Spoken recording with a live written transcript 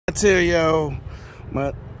I tell y'all,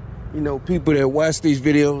 people that watch these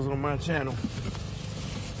videos on my channel,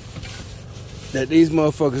 that these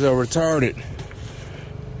motherfuckers are retarded.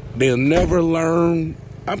 They'll never learn.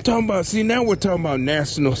 I'm talking about, see, now we're talking about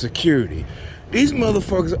national security. These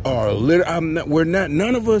motherfuckers are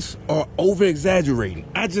none of us are over exaggerating.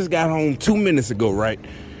 I just got home 2 minutes ago, right?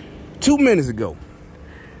 2 minutes ago.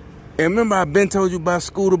 And remember I've been told you about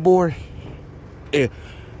Scooter Boy?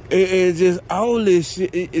 It's just all this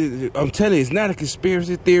shit. I'm telling you, it's not a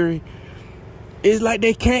conspiracy theory. It's like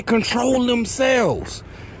they can't control themselves.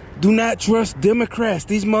 Do not trust Democrats.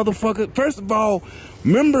 These motherfuckers. First of all,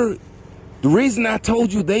 remember, the reason I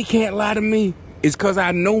told you they can't lie to me is because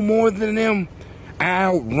I know more than them. I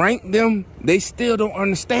outrank them. They still don't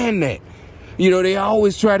understand that. They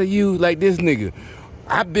always try to use, like this nigga,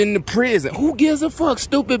 I've been to prison. Who gives a fuck,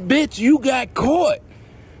 stupid bitch? You got caught.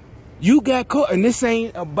 You got caught. And this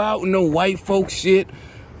ain't about no white folks shit.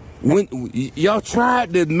 When y'all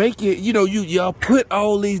tried to make it, y'all put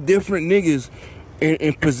all these different niggas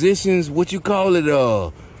in positions, what you call it,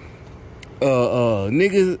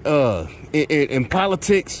 niggas in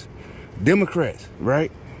politics, Democrats,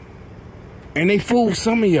 right? And they fooled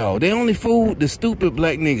some of y'all. They only fooled the stupid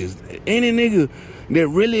black niggas. Any nigga that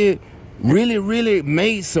really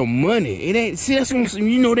made some money. It ain't, see, that's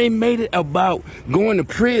what they made it about going to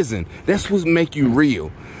prison. That's what make you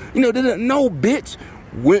real. No, bitch.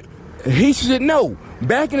 He should know.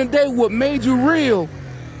 Back in the day, what made you real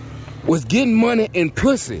was getting money and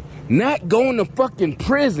pussy. Not going to fucking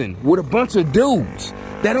prison with a bunch of dudes.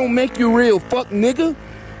 That don't make you real, fuck nigga.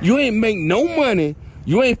 You ain't make no money.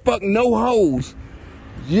 You ain't fuck no hoes.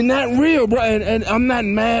 You're not real, bro. And I'm not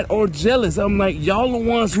mad or jealous. I'm like, y'all the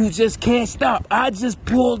ones who just can't stop. I just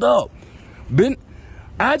pulled up.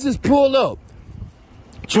 I just pulled up.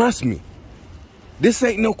 Trust me. This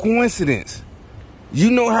ain't no coincidence. You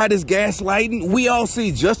know how this gaslighting? We all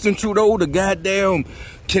see Justin Trudeau, the goddamn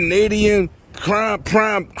Canadian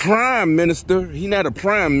crime minister. He not a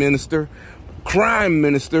prime minister. Crime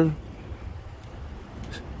minister.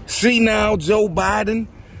 See now, Joe Biden.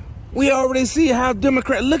 We already see how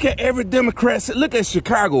Democrat, look at every Democrat, look at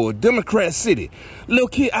Chicago, a Democrat city. Little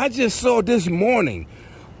kid, I just saw this morning,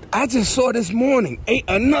 another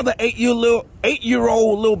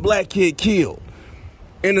 8-year-old little black kid killed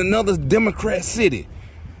in another Democrat city.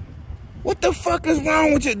 What the fuck is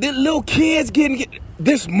wrong with you? This little kids getting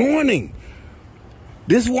this morning.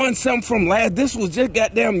 This wasn't something from this was just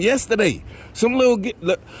goddamn yesterday. Some little,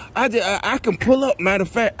 I can pull up, matter of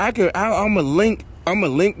fact, I'm gonna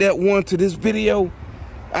link that one to this video.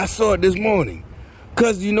 I saw it this morning.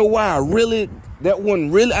 Cause you know why I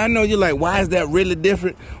know you're like, why is that really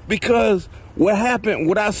different? Because what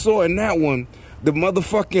I saw in that one, the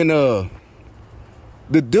motherfucking,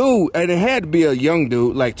 the dude, and it had to be a young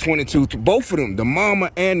dude, like 22, both of them, the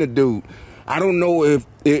mama and the dude. I don't know if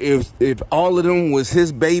all of them was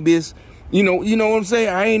his babies. You know what I'm saying?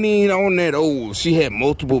 I ain't even on that, she had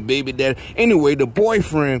multiple baby daddy. Anyway, the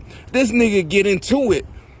boyfriend, this nigga get into it.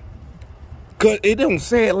 Cause it don't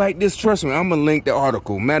say it like this, trust me. I'm gonna link the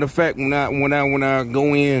article. Matter of fact, when I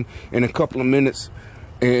go in a couple of minutes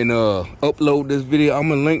and upload this video, I'm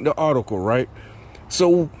gonna link the article, right?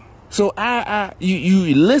 So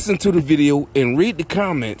you listen to the video and read the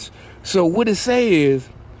comments. So what it say is,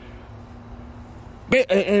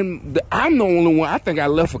 and I'm the only one, I think I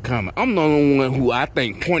left a comment. I'm the only one who I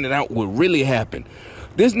think pointed out what really happened.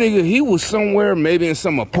 This nigga, he was somewhere, maybe in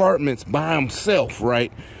some apartments by himself, right?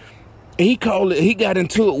 And he got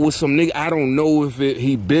into it with some nigga. I don't know if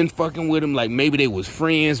he been fucking with him. Like maybe they was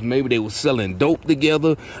friends. Maybe they was selling dope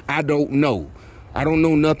together. I don't know. I don't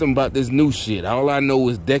know nothing about this new shit. All I know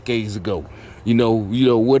is decades ago.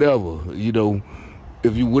 Whatever.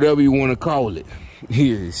 Whatever you want to call it.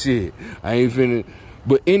 Yeah, shit. I ain't finna.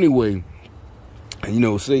 But anyway,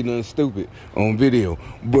 say nothing stupid on video.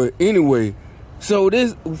 But anyway, so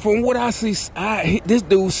this, from what I see, this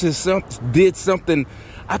dude did something.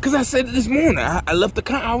 Cause I said it this morning. I left the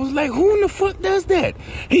car. I was like, who in the fuck does that?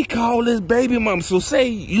 He called his baby mom. So say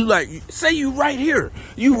you right here,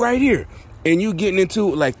 and you getting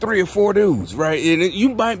into it like 3 or 4 dudes, right? And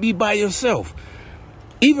you might be by yourself.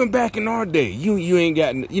 Even back in our day, you ain't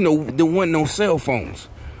got, there wasn't no cell phones.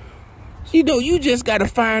 You just got to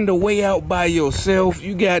find a way out by yourself.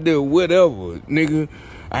 You got to whatever, nigga.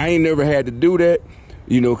 I ain't never had to do that,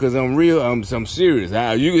 because I'm real. I'm serious.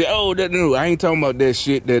 I ain't talking about that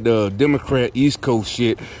shit, that Democrat East Coast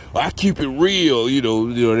shit. I keep it real,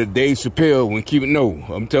 the Dave Chappelle when keep it. No,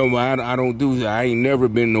 I'm telling you, I don't do that. I ain't never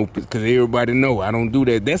been no, because everybody know I don't do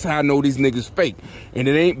that. That's how I know these niggas fake. And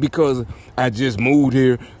it ain't because I just moved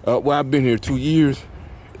here. I've been here 2 years.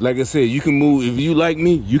 Like I said, you can move. If you like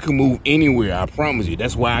me, you can move anywhere. I promise you.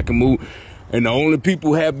 That's why I can move. And the only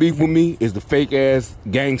people who have beef with me is the fake ass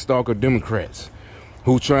gang stalker Democrats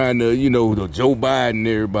who trying to, you know, the Joe Biden and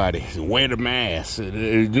everybody wear the mask,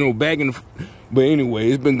 you know, back in the. But anyway,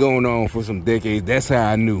 it's been going on for some decades. That's how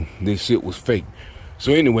I knew this shit was fake.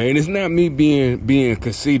 So anyway, and it's not me being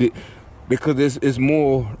conceited, because it's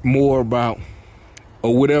more about,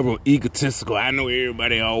 or whatever, egotistical. I know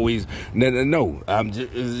everybody always no. I'm just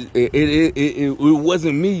it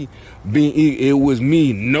wasn't me being. It was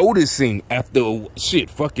me noticing after shit.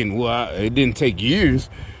 Fucking well, it didn't take years.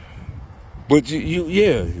 But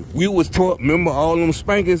yeah, we was taught. Remember all them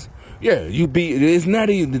spankers? Yeah, it's not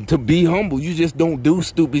even to be humble. You just don't do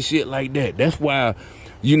stupid shit like that. That's why,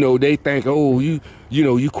 you know, they think, oh, you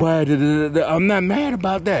know, you quiet. I'm not mad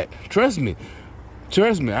about that. Trust me.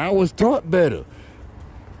 I was taught better.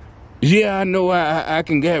 Yeah, I know I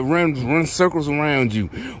can run circles around you,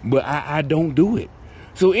 but I don't do it.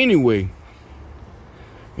 So anyway,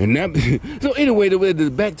 back to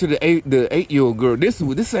the 8-year-old girl. This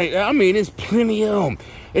ain't. I mean, it's plenty of them.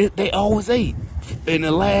 They always ate. In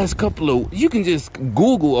the last couple of, you can just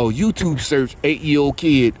Google or YouTube search 8-year-old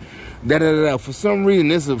kid. For some reason,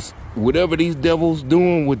 this is whatever these devils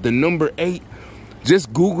doing with the number 8.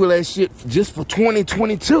 Just Google that shit just for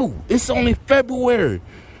 2022. It's only February.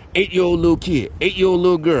 8-year-old little kid, 8-year-old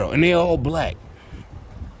little girl, and they all black.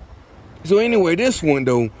 So anyway, this one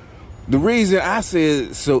though, the reason I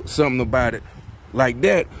said something about it like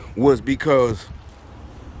that was because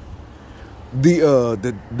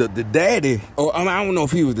the daddy, or I don't know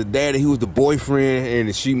if he was the daddy, he was the boyfriend,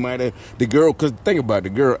 and she might have the girl. Cause think about it, the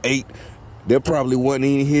girl 8. That probably wasn't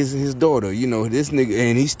even his daughter. You know, this nigga,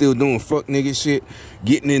 and he's still doing fuck nigga shit,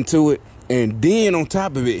 getting into it, and then on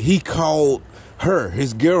top of it, he called her,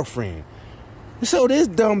 his girlfriend. So this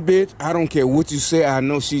dumb bitch, I don't care what you say, I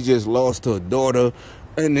know she just lost her daughter,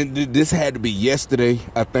 and this had to be yesterday,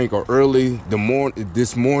 I think, or early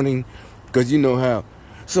this morning, because you know how.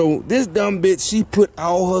 So this dumb bitch, she put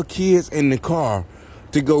all her kids in the car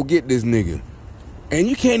to go get this nigga, and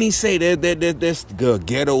you can't even say that's the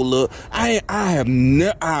ghetto look. I have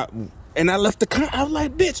never. And I left the car. I was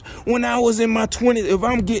like, bitch, when I was in my 20s, if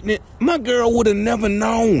I'm getting it, my girl would have never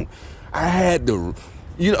known. I had to,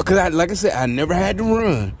 you know, because like I said, I never had to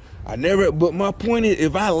run. But my point is,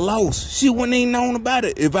 if I lost, she wouldn't even known about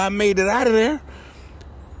it if I made it out of there.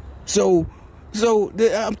 So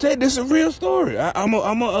I'm telling you, this is a real story. I'm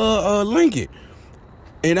a link it.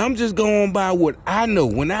 And I'm just going by what I know.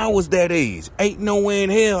 When I was that age, ain't no way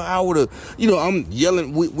in hell I would have, you know, I'm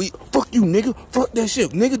yelling, we fuck you, nigga, fuck that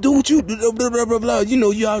shit, nigga, do what you do, blah, blah, blah, blah. You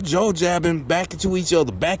know, y'all jaw jabbing back into each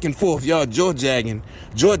other, back and forth, y'all jaw jacking,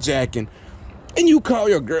 and you call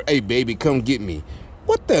your girl, hey, baby, come get me.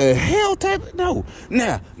 What the hell type? No.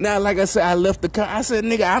 Now, like I said, I left the car. I said,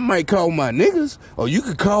 nigga, I might call my niggas, or you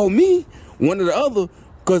could call me, one or the other.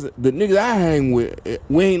 Because the niggas I hang with,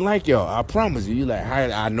 we ain't like y'all. I promise you. You like,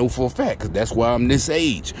 I know for a fact, because that's why I'm this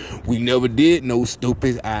age. We never did no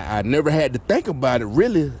stupid. I never had to think about it,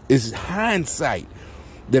 really. It's hindsight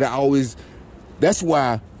that I always, that's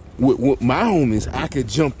why with my homies, I could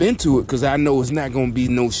jump into it, because I know it's not going to be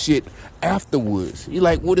no shit afterwards. You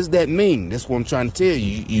like, what does that mean? That's what I'm trying to tell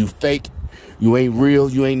you. You fake, you ain't real,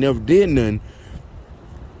 you ain't never did nothing.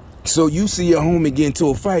 So you see your homie get into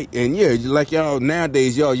a fight, and yeah, like y'all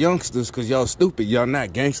nowadays, y'all youngsters, because y'all stupid, y'all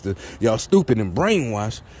not gangsters, y'all stupid and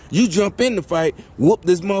brainwashed. You jump in the fight, whoop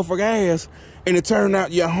this motherfucker ass, and it turned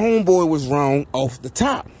out your homeboy was wrong off the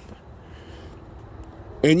top.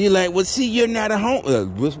 And you're like, well, see, you're not a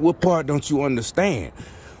home. What part don't you understand?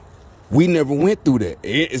 We never went through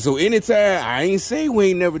that. So anytime, I ain't say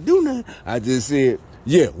we ain't never do nothing. I just said,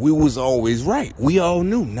 yeah, we was always right. We all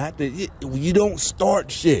knew not that you don't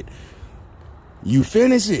start shit. You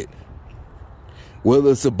finish it. Whether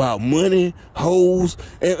it's about money, hoes,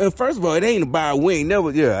 and first of all, it ain't about, we ain't never,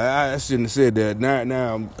 yeah, I shouldn't have said that.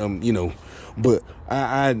 Now I'm, you know, but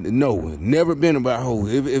I know, never been about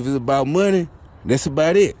hoes. If it's about money, that's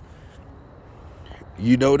about it.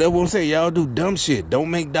 You know, that's what I'm saying. Y'all do dumb shit. Don't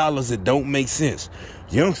make dollars that don't make sense.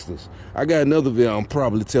 Youngsters. I got another video I'm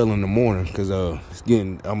probably telling in the morning, because it's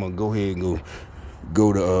getting, I'm gonna go ahead and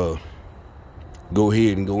go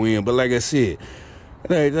ahead and go in. But like I said,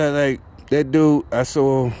 like that dude I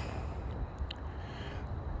saw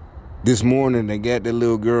this morning, they got that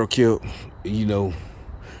little girl killed, you know.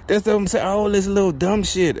 That's what I'm saying, all this little dumb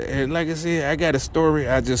shit. And like I said, I got a story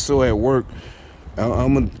I just saw at work. Well,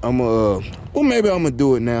 maybe I'm gonna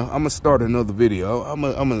do it now. I'm gonna start another video. I'm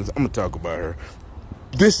gonna talk about her.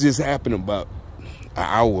 This just happened about an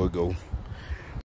hour ago.